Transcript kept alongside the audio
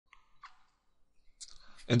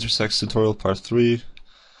Intersects tutorial part 3.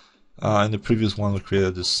 In the previous one we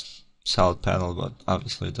created this solid panel, but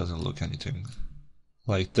obviously it doesn't look anything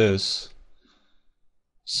like this.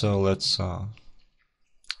 So let's sort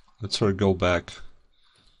of go back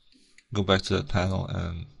to that panel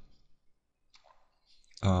and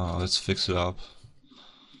let's fix it up.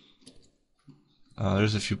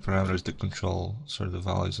 There's a few parameters that control sort of the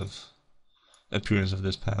values of appearance of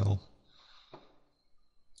this panel.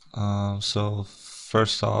 So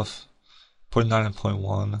first off, 0.9 and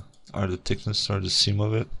 0.1 are the thickness or the seam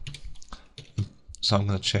of it. So I'm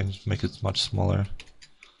going to make it much smaller.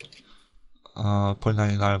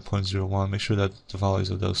 0.99 and 0.01, make sure that the values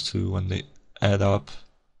of those two, when they add up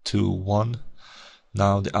to 1.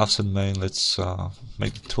 Now the offset main, let's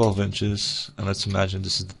make it 12 inches, and let's imagine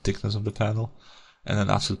this is the thickness of the panel. And then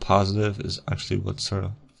offset positive is actually what sort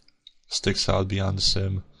of sticks out beyond the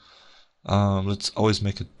sim. Let's always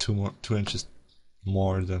make it 2 inches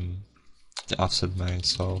more than the offset main,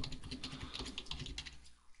 so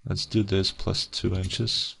let's do this plus 2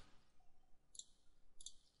 inches.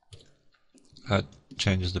 That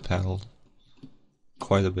changes the panel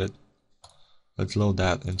quite a bit. Let's load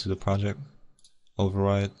that into the project,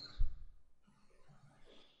 override.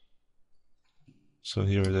 So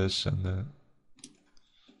here it is, and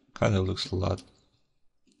kind of looks a lot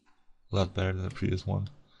better than the previous one.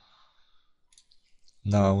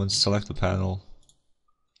 Now when select the panel,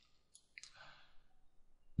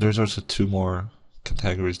 there's also 2 more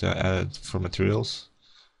categories that I added for materials.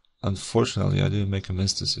 Unfortunately I didn't make them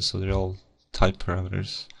instances, so they're all type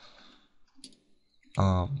parameters.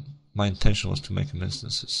 My intention was to make them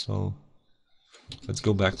instances, so let's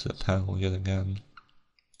go back to the panel yet again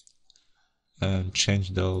and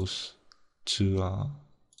change those to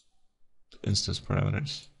instance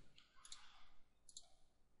parameters.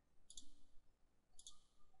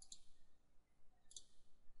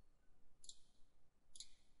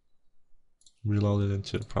 Reload it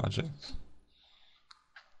into the project.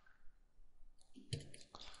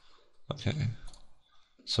 Okay,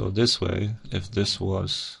 so this way, if this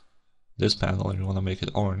was this panel and you want to make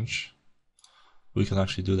it orange, we can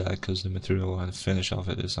actually do that because the material and finish of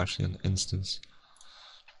it is actually an instance.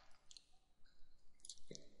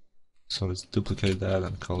 So let's duplicate that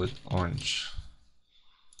and call it orange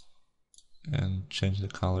and change the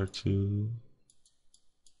color to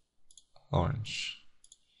orange.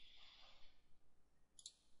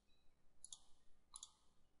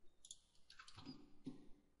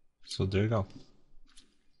 So there you go.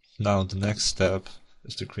 Now the next step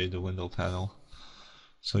is to create the window panel.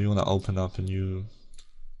 So you want to open up a new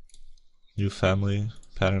family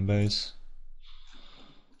pattern base.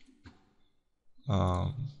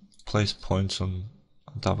 Place points on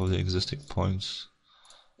top of the existing points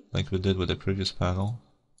like we did with the previous panel.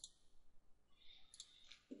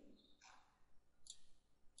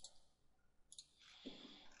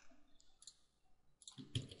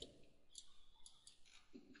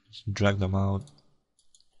 Just drag them out.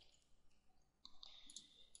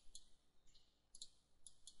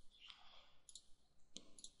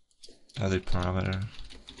 Add a parameter.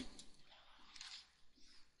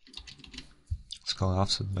 Let's call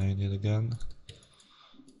offset main yet again.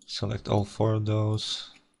 Select all 4 of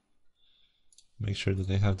those. Make sure that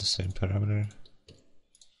they have the same parameter,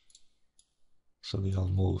 so they all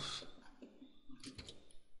move.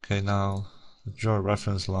 Okay, now draw a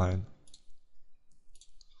reference line.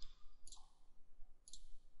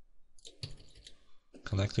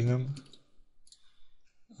 Connecting them,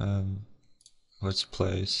 and let's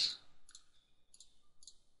place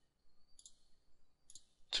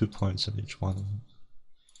 2 points in each one of them,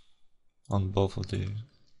 on both of the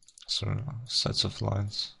sort of sets of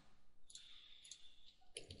lines.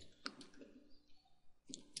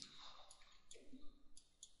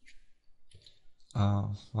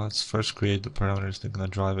 Let's first create the parameters that are going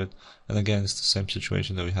to drive it, and again it's the same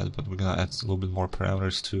situation that we had, but we're going to add a little bit more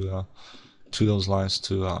parameters to those lines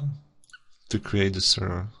to create this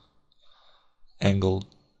sort of angled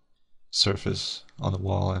surface on the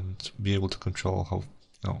wall and be able to control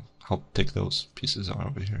how thick those pieces are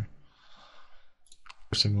over here.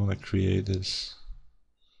 First thing we want to create is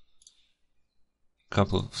a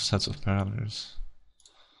couple of sets of parameters.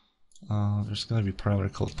 There's going to be a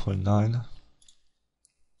parameter called 0.9,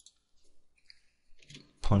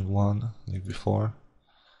 0.1 like before,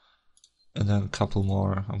 and then a couple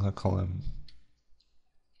more. I'm going to call them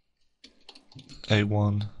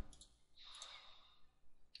A1,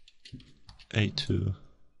 A2,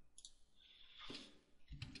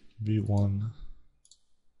 B1,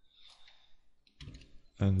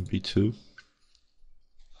 and B2.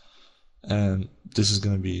 And this is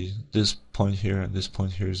going to be, this point here and this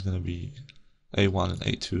point here is going to be A1 and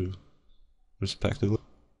A2 respectively.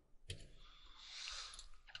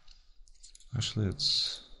 Actually,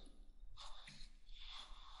 let's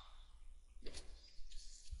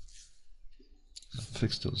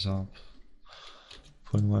fix those up.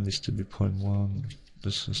 Point 1 needs to be point 1,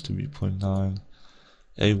 this needs to be point 9.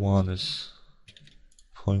 A1 is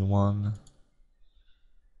point 1,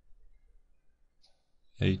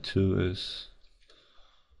 A2 is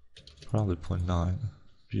probably point 9,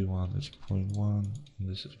 B1 is point 1, and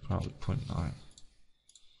this is probably point 9.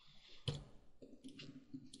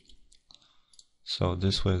 So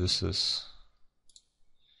this way this is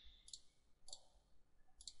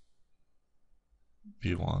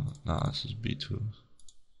B1, now this is B2.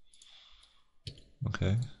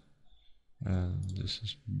 Okay, and this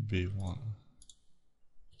is B1.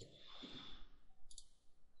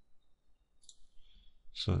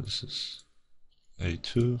 So this is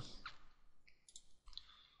A2,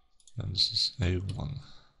 and this is A1.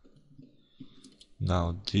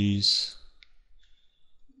 Now these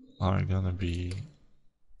are gonna be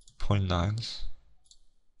point 9s.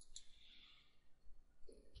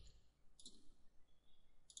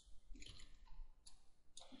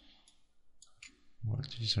 Or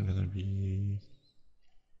these are gonna be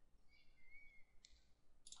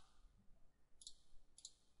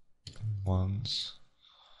ones.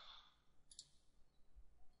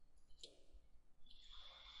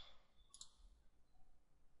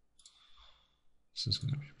 This is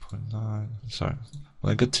gonna be 0.9. Sorry,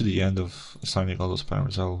 when I get to the end of assigning all those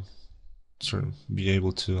parameters, I'll sort of be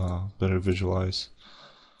able to better visualize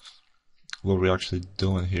what we're actually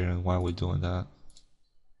doing here and why we're doing that.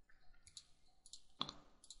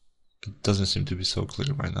 It doesn't seem to be so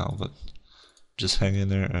clear right now, but just hang in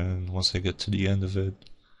there, and once I get to the end of it,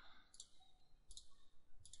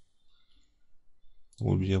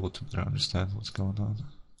 we'll be able to better understand what's going on.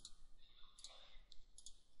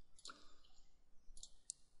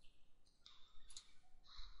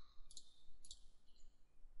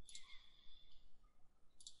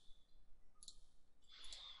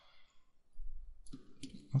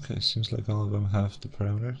 Okay, seems like all of them have the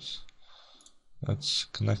parameters. Let's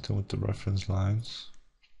connect them with the reference lines.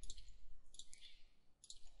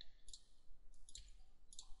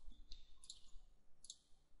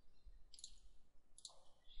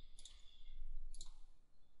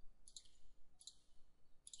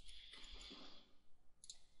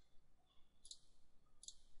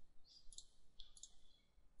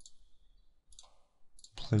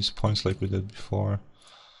 Place points like we did before.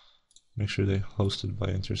 Make sure they're hosted by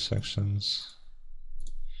intersections.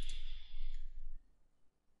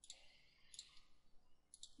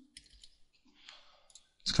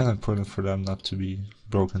 It's kind of important for them not to be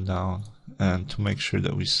broken down, and to make sure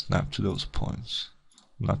that we snap to those points,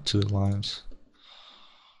 not to the lines.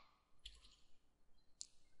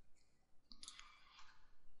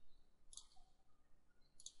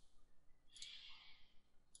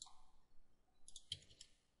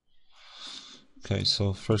 Okay,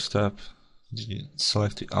 so first step,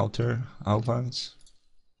 select the outer outlines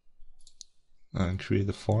and create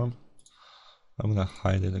a form. I'm gonna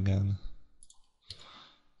hide it again,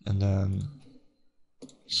 and then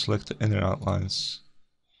select the inner outlines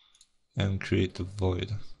and create the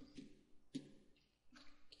void.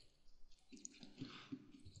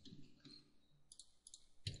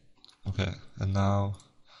 Okay, and now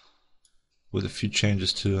with a few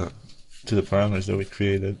changes to the parameters that we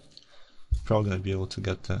created, probably going to be able to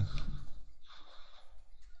get the,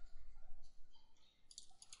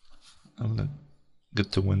 I'm going to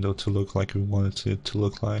get the window to look like we wanted it to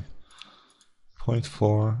look like.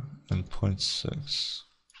 0.4 and 0.6.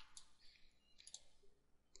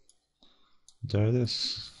 There it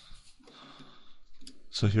is.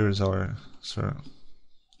 So here is our sort of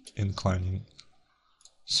inclining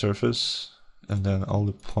surface, and then all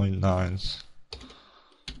the 0.9s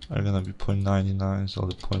are going to be 0.99s, all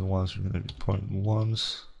the 0.1s are going to be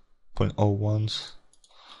 0.1s, 0.01s.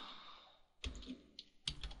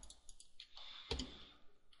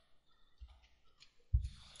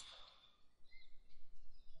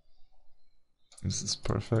 This is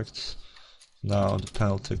perfect. Now the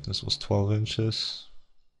panel thickness was 12 inches.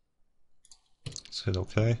 Let's hit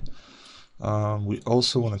OK. We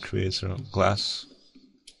also want to create sort of glass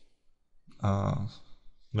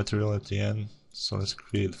material at the end. So let's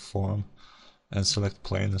create a form and select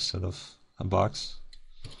plane instead of a box.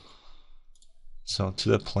 So to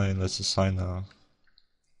that plane, let's assign a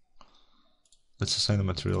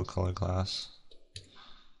material color glass,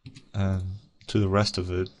 and to the rest of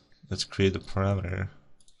it, let's create a parameter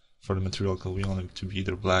for the material because we want it to be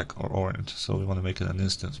either black or orange, so we want to make it an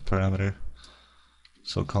instance parameter.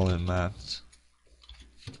 So call it mat1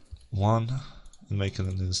 and make it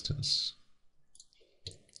an instance.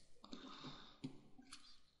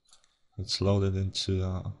 Let's load it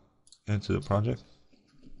into the project.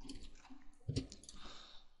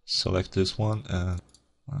 Select this one and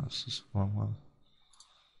this is the wrong one.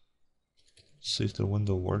 See if the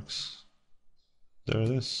window works. There it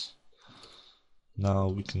is. Now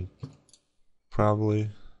we can probably,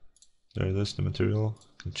 there it is, the material.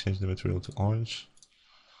 Can change the material to orange.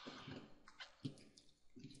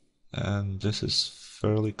 And this is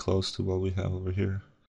fairly close to what we have over here.